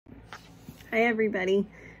Hi everybody.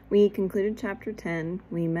 We concluded chapter 10.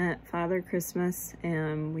 We met Father Christmas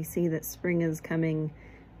and we see that spring is coming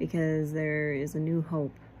because there is a new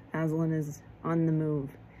hope. Aslan is on the move.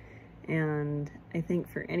 And I think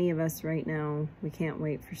for any of us right now, we can't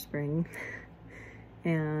wait for spring.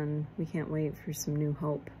 And we can't wait for some new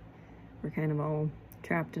hope. We're kind of all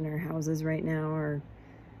trapped in our houses right now or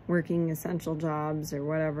working essential jobs or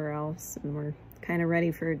whatever else. And we're kind of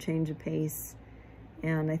ready for a change of pace.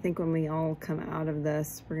 And I think when we all come out of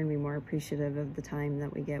this, we're going to be more appreciative of the time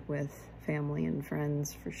that we get with family and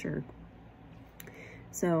friends for sure.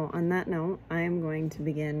 So on that note, I am going to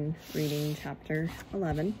begin reading chapter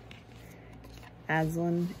 11.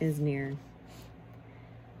 Aslan is near.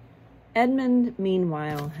 Edmund,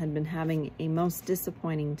 meanwhile, had been having a most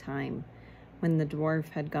disappointing time. When the dwarf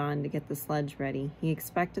had gone to get the sledge ready, he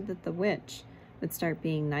expected that the witch would start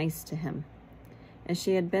being nice to him, as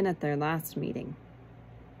she had been at their last meeting.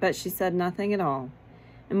 But she said nothing at all,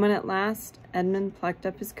 and when at last Edmund plucked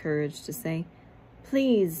up his courage to say,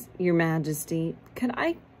 "Please, your majesty, could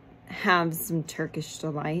I have some Turkish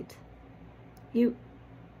delight?" You,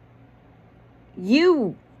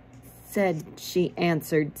 said she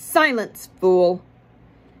answered, "Silence, fool!"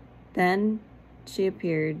 Then she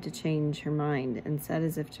appeared to change her mind, and said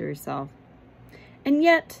as if to herself, "And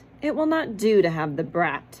yet it will not do to have the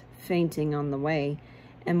brat fainting on the way,"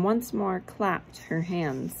 and once more clapped her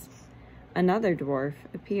hands. Another dwarf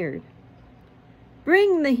appeared.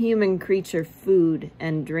 "Bring the human creature food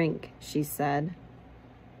and drink," she said.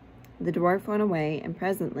 The dwarf went away and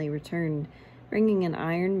presently returned, bringing an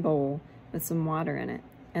iron bowl with some water in it,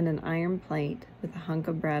 and an iron plate with a hunk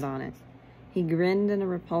of bread on it. He grinned in a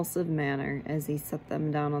repulsive manner as he set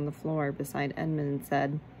them down on the floor beside Edmund and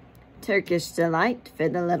said, "Turkish delight for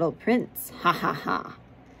the little prince, ha ha ha."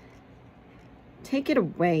 "Take it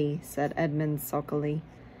away," said Edmund sulkily.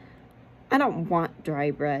 "I don't want dry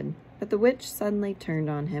bread." But the witch suddenly turned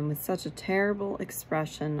on him with such a terrible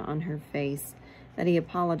expression on her face that he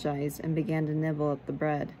apologized and began to nibble at the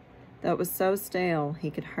bread, though it was so stale he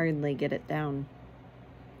could hardly get it down.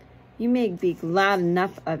 "You may be glad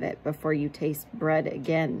enough of it before you taste bread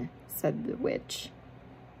again," said the witch.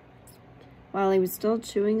 While he was still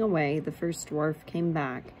chewing away, the first dwarf came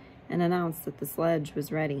back and announced that the sledge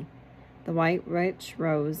was ready. The white witch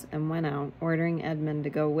rose and went out, ordering Edmund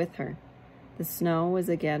to go with her. The snow was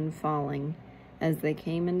again falling as they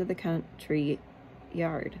came into the country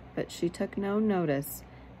yard, but she took no notice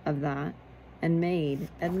of that and made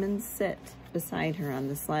Edmund sit beside her on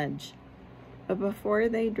the sledge. But before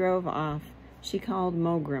they drove off, she called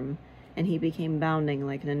Mogrim, and he became bounding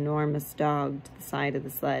like an enormous dog to the side of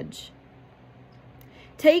the sledge.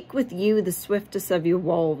 "Take with you the swiftest of your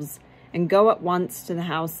wolves, and go at once to the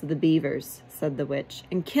house of the beavers," said the witch,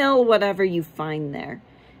 "and kill whatever you find there.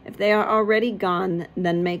 If they are already gone,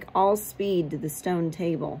 then make all speed to the stone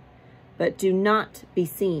table. But do not be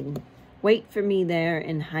seen. Wait for me there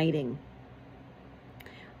in hiding.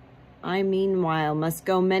 I, meanwhile, must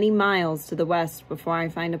go many miles to the west before I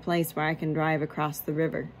find a place where I can drive across the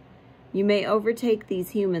river. You may overtake these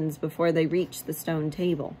humans before they reach the stone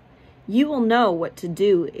table. You will know what to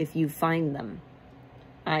do if you find them."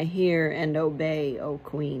 "I hear and obey, O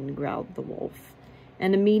queen," growled the wolf,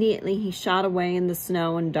 and immediately he shot away in the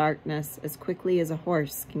snow and darkness as quickly as a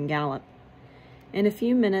horse can gallop. In a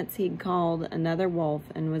few minutes he'd called another wolf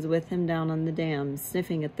and was with him down on the dam,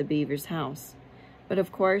 sniffing at the beavers' house. But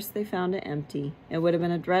of course they found it empty. It would have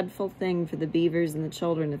been a dreadful thing for the beavers and the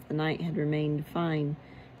children if the night had remained fine,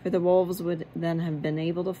 for the wolves would then have been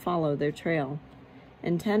able to follow their trail,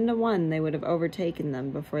 and 10 to 1 they would have overtaken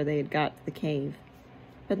them before they had got to the cave.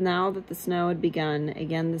 But now that the snow had begun,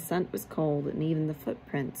 again the scent was cold, and even the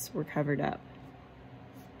footprints were covered up.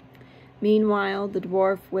 Meanwhile, the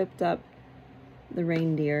dwarf whipped up the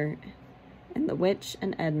reindeer, and the witch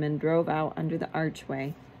and Edmund drove out under the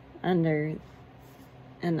archway, under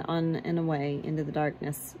and on and away into the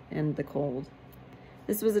darkness and the cold.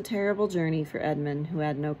 This was a terrible journey for Edmund, who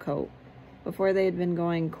had no coat. Before they had been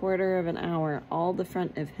going 1/4 of an hour, all the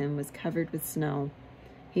front of him was covered with snow.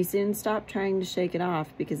 He soon stopped trying to shake it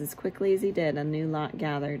off, because as quickly as he did, a new lot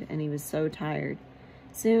gathered, and he was so tired.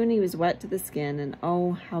 Soon he was wet to the skin, and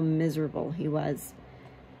oh, how miserable he was.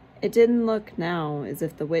 It didn't look now as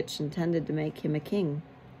if the witch intended to make him a king.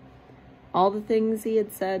 All the things he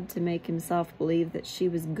had said to make himself believe that she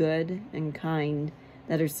was good and kind,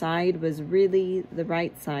 that her side was really the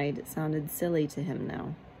right side, sounded silly to him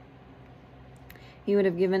now. He would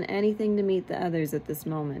have given anything to meet the others at this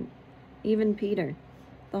moment, even Peter.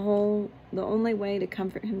 The only way to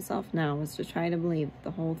comfort himself now was to try to believe that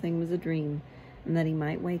the whole thing was a dream, and that he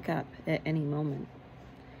might wake up at any moment.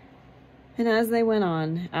 And as they went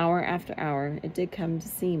on, hour after hour, it did come to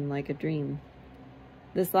seem like a dream.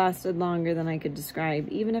 This lasted longer than I could describe,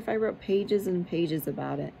 even if I wrote pages and pages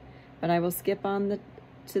about it. But I will skip on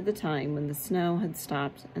to the time when the snow had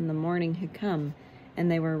stopped and the morning had come, and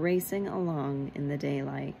they were racing along in the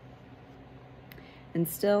daylight. And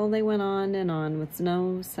still they went on and on with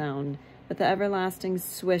no sound, but the everlasting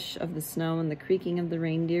swish of the snow and the creaking of the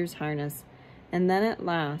reindeer's harness. And then at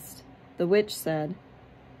last the witch said,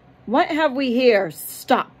 "What have we here?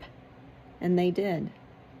 Stop!" And they did.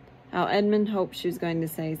 How Edmund hoped she was going to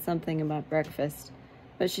say something about breakfast,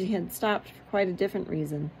 but she had stopped for quite a different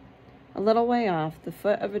reason. A little way off, the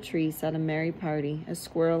foot of a tree sat a merry party, a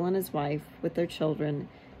squirrel and his wife, with their children,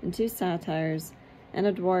 and 2 satyrs, and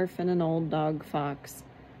a dwarf and an old dog fox,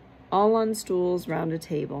 all on stools round a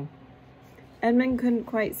table. Edmund couldn't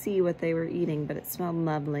quite see what they were eating, but it smelled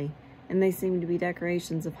lovely, and they seemed to be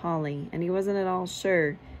decorations of holly, and he wasn't at all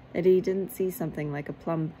sure that he didn't see something like a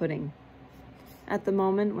plum pudding. At the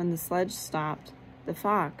moment when the sledge stopped, the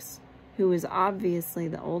fox, who was obviously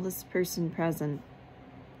the oldest person present,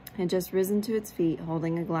 had just risen to its feet,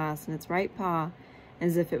 holding a glass in its right paw,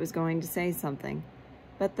 as if it was going to say something.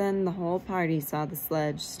 But then the whole party saw the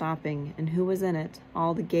sledge stopping, and who was in it.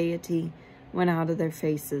 All the gaiety went out of their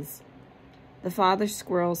faces. The father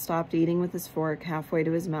squirrel stopped eating with his fork halfway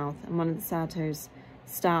to his mouth, and one of the satyrs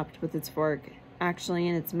stopped with its fork actually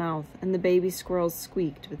in its mouth, and the baby squirrels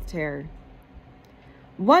squeaked with terror.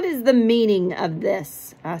 "What is the meaning of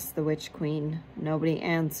this?" asked the witch queen. Nobody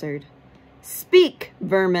answered. "Speak,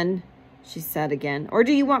 vermin," she said again, "or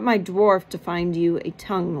do you want my dwarf to find you a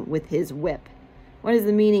tongue with his whip? What is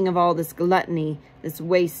the meaning of all this gluttony, this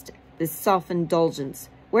waste, this self-indulgence?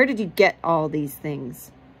 Where did you get all these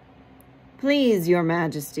things?" "Please, your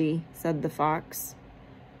majesty," said the fox,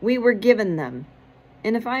 "we were given them,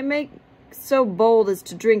 and if I make so bold as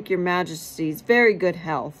to drink your majesty's very good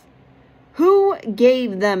health." "Who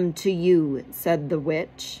gave them to you?" said the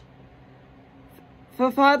witch. "For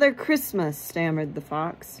Father Christmas," stammered the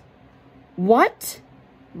fox. "What?"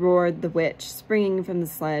 roared the witch, springing from the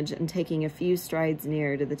sledge and taking a few strides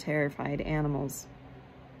nearer to the terrified animals.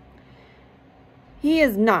 "He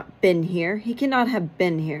has not been here. He cannot have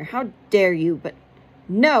been here. How dare you? But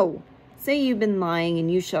no! Say you've been lying, and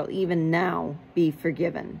you shall even now be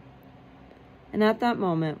forgiven." And at that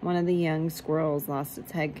moment, one of the young squirrels lost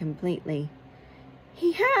its head completely.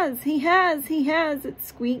 He has, it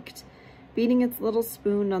squeaked, beating its little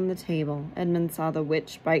spoon on the table. Edmund saw the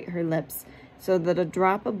witch bite her lips so that a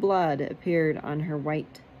drop of blood appeared on her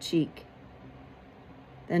white cheek.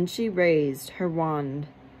 Then she raised her wand.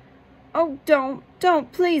 "Oh, don't,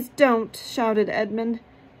 please don't," shouted Edmund.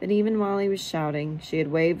 But even while he was shouting, she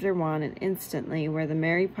had waved her wand, and instantly, where the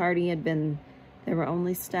merry party had been, there were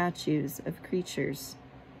only statues of creatures.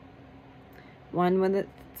 One with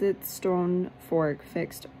its stone fork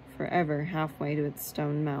fixed forever halfway to its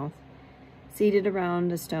stone mouth, seated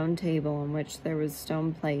around a stone table on which there was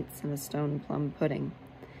stone plates and a stone plum pudding.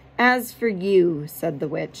 "As for you," said the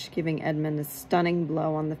witch, giving Edmund a stunning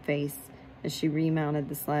blow on the face as she remounted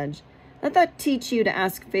the sledge, "let that teach you to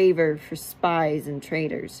ask favor for spies and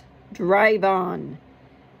traitors. Drive on."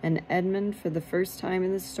 And Edmund, for the first time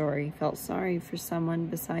in the story, felt sorry for someone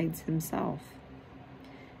besides himself.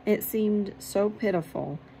 It seemed so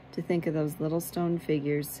pitiful to think of those little stone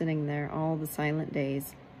figures sitting there all the silent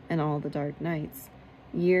days and all the dark nights,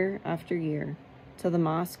 year after year, till the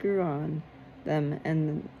moss grew on them,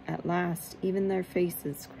 and at last even their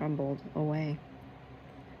faces crumbled away.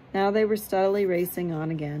 Now they were steadily racing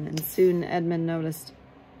on again, and soon Edmund noticed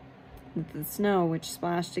that the snow which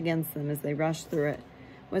splashed against them as they rushed through it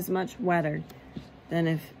was much wetter than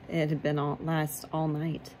if it had been all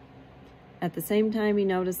night. At the same time, he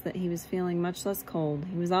noticed that he was feeling much less cold.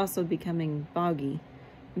 He was also becoming foggy.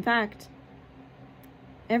 In fact,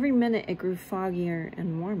 every minute it grew foggier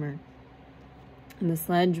and warmer, and the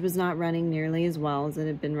sledge was not running nearly as well as it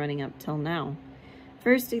had been running up till now.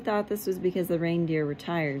 First he thought this was because the reindeer were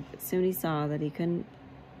tired, but soon he saw that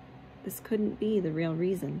this couldn't be the real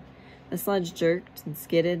reason. The sledge jerked and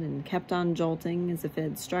skidded and kept on jolting as if it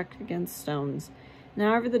had struck against stones. And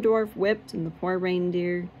however the dwarf whipped and the poor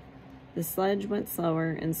reindeer, the sledge went slower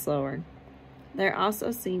and slower. There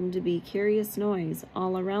also seemed to be curious noise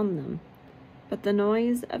all around them, but the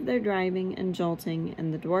noise of their driving and jolting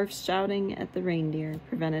and the dwarf's shouting at the reindeer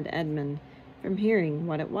prevented Edmund from hearing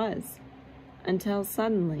what it was, until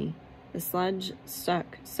suddenly the sledge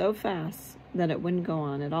stuck so fast that it wouldn't go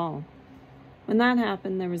on at all. When that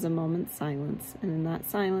happened, there was a moment's silence, and in that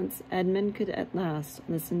silence Edmund could at last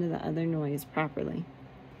listen to the other noise properly.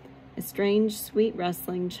 A strange, sweet,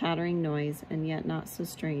 rustling, chattering noise, and yet not so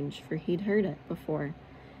strange, for he'd heard it before.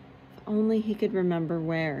 If only he could remember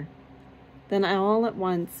where. Then all at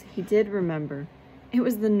once he did remember. It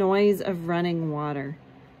was the noise of running water.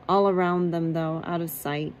 All around them, though, out of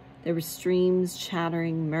sight, there were streams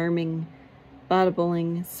chattering, murmuring,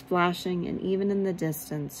 bubbling, splashing, and even in the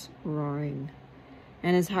distance, roaring.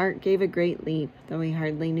 And his heart gave a great leap, though he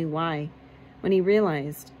hardly knew why, when he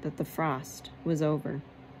realized that the frost was over.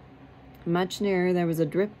 Much nearer there was a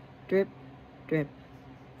drip, drip, drip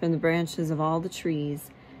from the branches of all the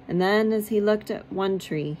trees, and then as he looked at one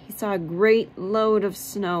tree, he saw a great load of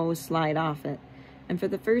snow slide off it, and for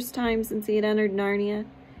the first time since he had entered Narnia,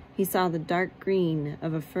 he saw the dark green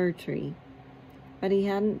of a fir tree. But he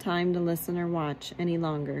hadn't time to listen or watch any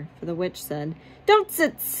longer, for the witch said, "Don't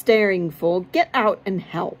sit staring, fool! Get out and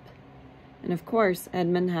help!" And of course,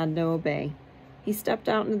 Edmund had to obey. He stepped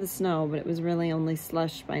out into the snow, but it was really only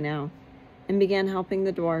slush by now, and began helping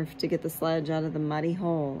the dwarf to get the sledge out of the muddy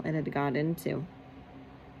hole it had got into.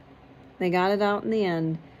 They got it out in the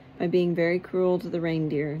end. By being very cruel to the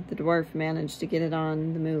reindeer, the dwarf managed to get it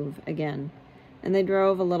on the move again, and they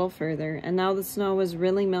drove a little further, and now the snow was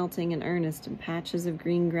really melting in earnest, and patches of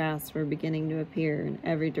green grass were beginning to appear in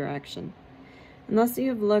every direction. Unless you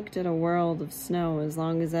have looked at a world of snow as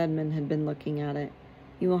long as Edmund had been looking at it,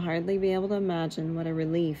 you will hardly be able to imagine what a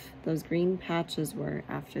relief those green patches were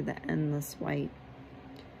after the endless white.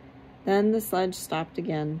 Then the sledge stopped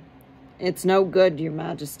again. "It's no good, your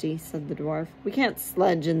majesty," said the dwarf. "We can't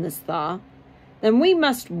sledge in this thaw." "Then we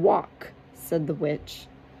must walk," said the witch.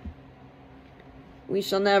 "We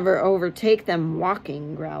shall never overtake them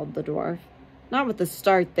walking," growled the dwarf. "Not with the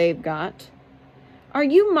start they've got." "Are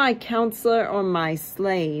you my counselor or my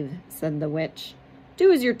slave?" said the witch.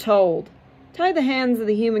 "Do as you're told. Tie the hands of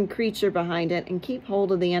the human creature behind it and keep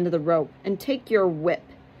hold of the end of the rope, and take your whip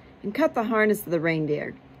and cut the harness of the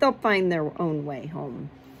reindeer. They'll find their own way home."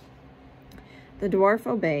 The dwarf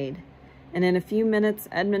obeyed, and in a few minutes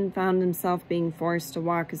Edmund found himself being forced to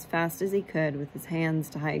walk as fast as he could with his hands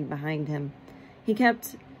tied behind him. He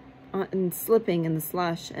kept on slipping in the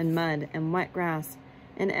slush and mud and wet grass,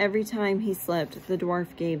 and every time he slipped, the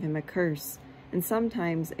dwarf gave him a curse, and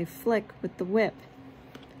sometimes a flick with the whip.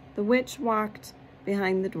 The witch walked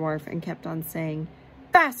behind the dwarf and kept on saying,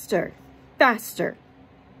 "Faster! Faster!"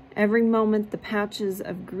 Every moment the patches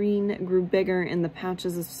of green grew bigger and the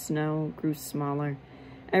patches of snow grew smaller.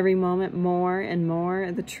 Every moment more and more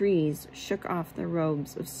of the trees shook off their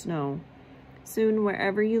robes of snow. Soon,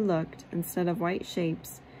 wherever you looked, instead of white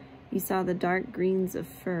shapes, you saw the dark greens of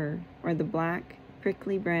fir or the black,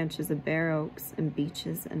 prickly branches of bare oaks and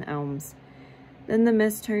beeches and elms. Then the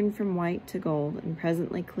mist turned from white to gold and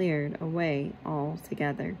presently cleared away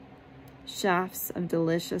altogether. Shafts of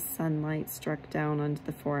delicious sunlight struck down onto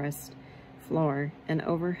the forest floor, and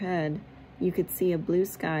overhead you could see a blue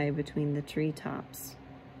sky between the treetops.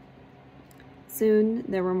 Soon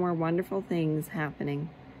there were more wonderful things happening.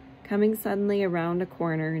 Coming suddenly around a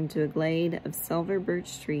corner into a glade of silver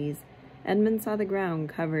birch trees, Edmund saw the ground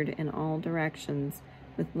covered in all directions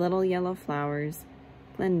with little yellow flowers,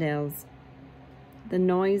 glendales. The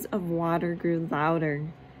noise of water grew louder.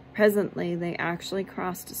 Presently, they actually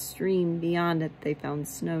crossed a stream. Beyond it, they found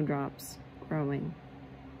snowdrops growing.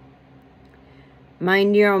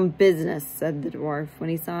 "Mind your own business," said the dwarf when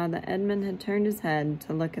he saw that Edmund had turned his head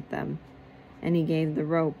to look at them, and he gave the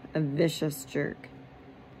rope a vicious jerk.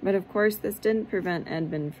 But of course, this didn't prevent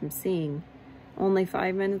Edmund from seeing. Only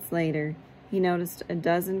 5 minutes later, he noticed a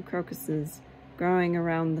dozen crocuses growing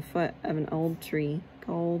around the foot of an old tree,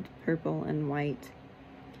 gold, purple, and white.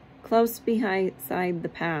 Close beside the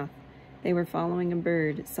path, they were following a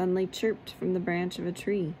bird, suddenly chirped from the branch of a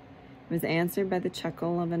tree. It was answered by the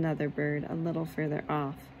chuckle of another bird a little further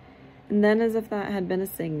off. And then, as if that had been a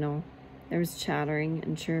signal, there was chattering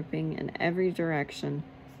and chirping in every direction,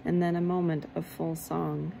 and then a moment of full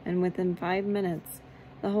song, and within 5 minutes,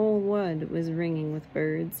 the whole wood was ringing with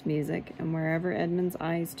birds' music, and wherever Edmund's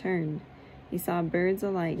eyes turned, he saw birds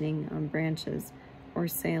alighting on branches or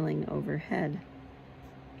sailing overhead,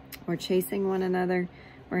 or chasing one another,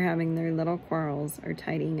 or having their little quarrels, or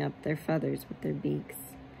tidying up their feathers with their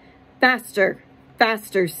beaks. "Faster!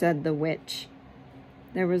 Faster!" said the witch.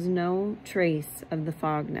 There was no trace of the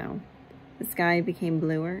fog now. The sky became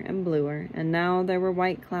bluer and bluer, and now there were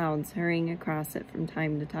white clouds hurrying across it from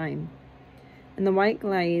time to time. In the white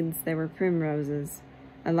glades there were primroses.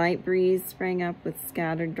 A light breeze sprang up with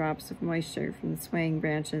scattered drops of moisture from the swaying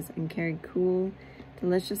branches and carried cool,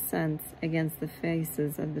 delicious scents against the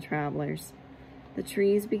faces of the travelers. The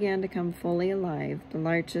trees began to come fully alive. The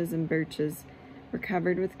larches and birches were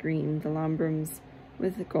covered with green, the lombrums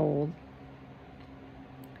with gold.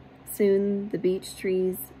 Soon the beech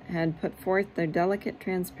trees had put forth their delicate,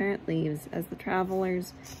 transparent leaves. As the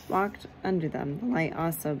travelers walked under them, the light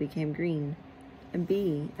also became green. A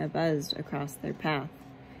bee buzzed across their path.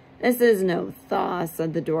 "This is no thaw,"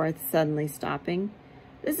 said the dwarf, suddenly stopping.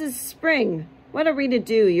 "This is spring. What are we to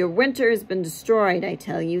do? Your winter has been destroyed, I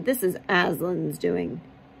tell you. This is Aslan's doing."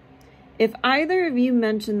 "If either of you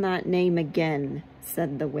mention that name again,"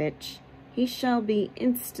 said the witch, "he shall be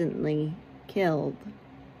instantly killed."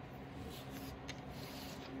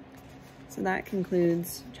 So that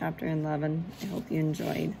concludes chapter 11. I hope you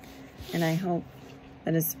enjoyed, and I hope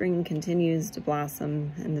that as spring continues to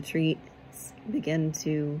blossom and the trees begin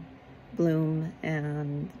to bloom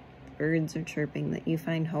and birds are chirping, that you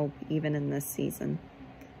find hope even in this season.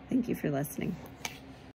 Thank you for listening.